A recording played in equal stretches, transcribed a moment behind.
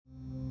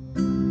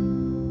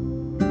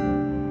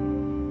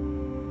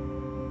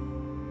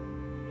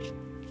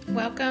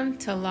Welcome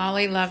to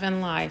Lolly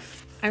Lovin'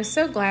 Life. I'm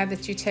so glad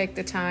that you take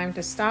the time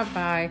to stop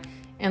by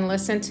and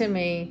listen to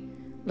me,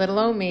 little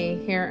old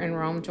me, here in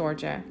Rome,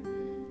 Georgia.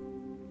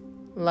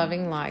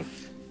 Loving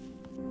life.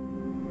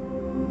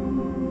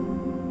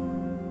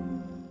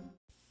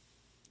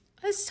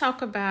 Let's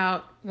talk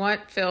about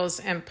what feels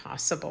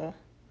impossible.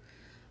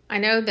 I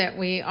know that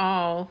we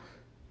all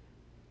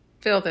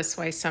feel this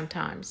way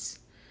sometimes.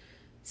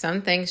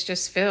 Some things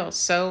just feel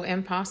so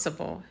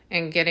impossible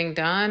in getting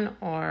done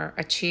or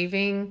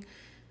achieving.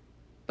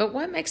 But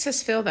what makes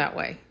us feel that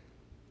way?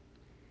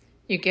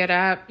 You get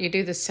up, you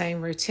do the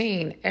same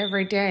routine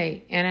every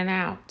day, in and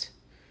out.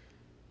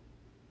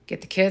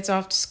 Get the kids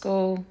off to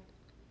school,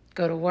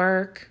 go to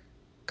work,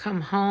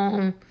 come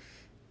home,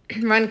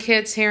 run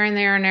kids here and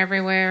there and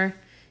everywhere,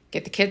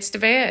 get the kids to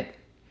bed,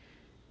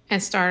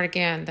 and start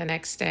again the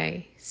next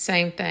day.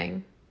 Same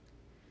thing.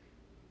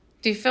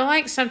 Do you feel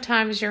like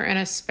sometimes you're in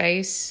a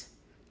space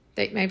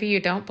that maybe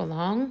you don't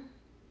belong?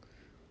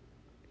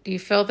 Do you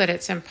feel that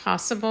it's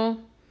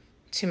impossible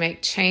to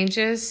make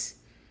changes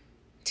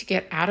to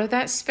get out of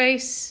that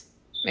space?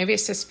 Maybe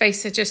it's a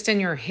space that's just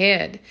in your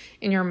head,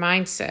 in your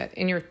mindset,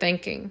 in your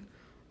thinking.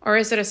 Or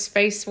is it a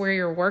space where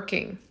you're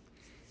working?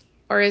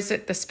 Or is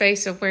it the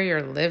space of where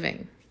you're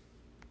living?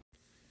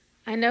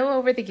 I know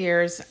over the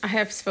years I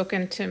have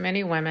spoken to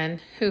many women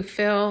who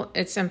feel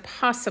it's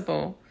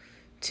impossible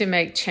to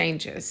make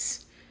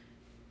changes,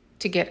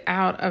 to get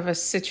out of a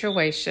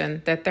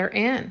situation that they're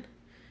in.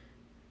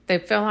 They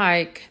feel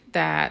like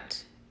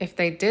that if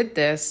they did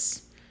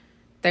this,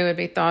 they would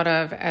be thought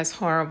of as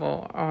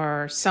horrible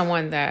or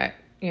someone that,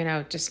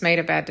 just made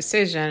a bad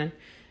decision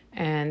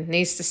and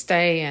needs to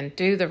stay and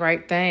do the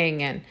right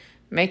thing and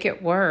make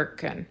it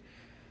work.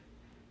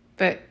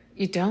 But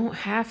you don't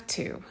have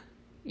to.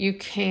 You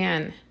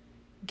can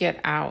get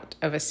out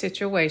of a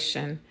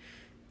situation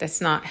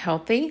that's not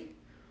healthy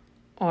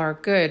or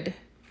good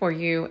for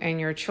you and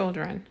your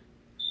children.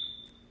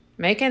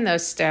 Making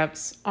those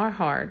steps are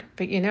hard,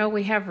 but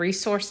we have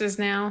resources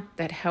now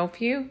that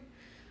help you.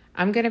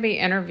 I'm going to be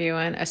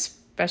interviewing a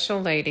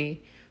special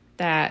lady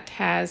that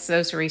has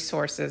those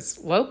resources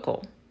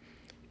local,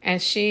 and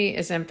she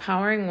is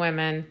empowering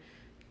women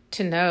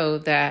to know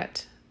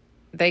that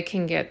they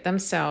can get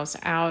themselves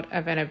out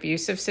of an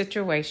abusive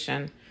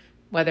situation,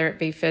 whether it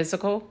be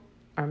physical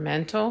or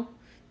mental.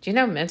 Do you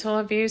know mental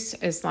abuse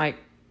is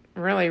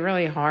really,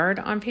 really hard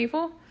on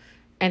people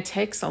and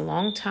takes a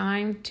long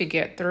time to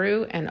get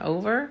through and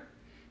over?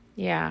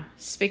 Yeah,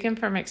 speaking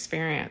from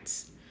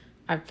experience.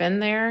 I've been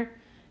there,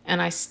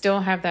 and I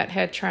still have that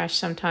head trash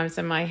sometimes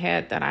in my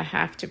head that I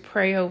have to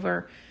pray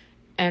over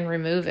and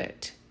remove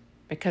it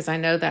because I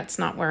know that's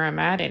not where I'm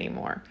at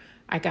anymore.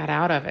 I got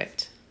out of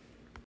it.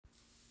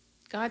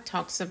 God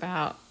talks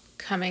about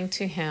coming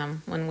to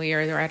Him when we are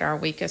at our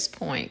weakest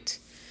point.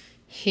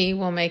 He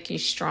will make you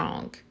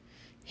strong.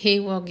 He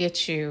will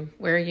get you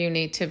where you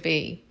need to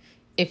be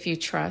if you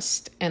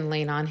trust and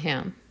lean on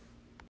Him.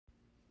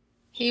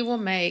 He will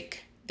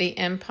make the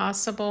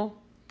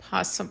impossible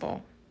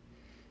possible.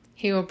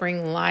 He will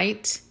bring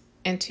light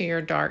into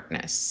your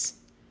darkness.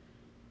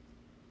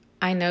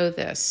 I know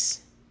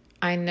this.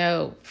 I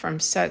know from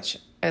such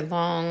a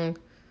long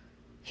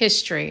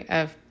history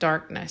of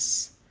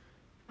darkness.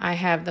 I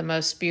have the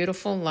most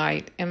beautiful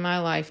light in my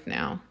life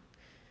now.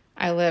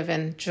 I live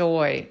in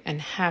joy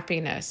and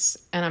happiness,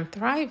 and I'm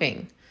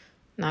thriving,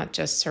 not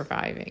just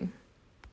surviving.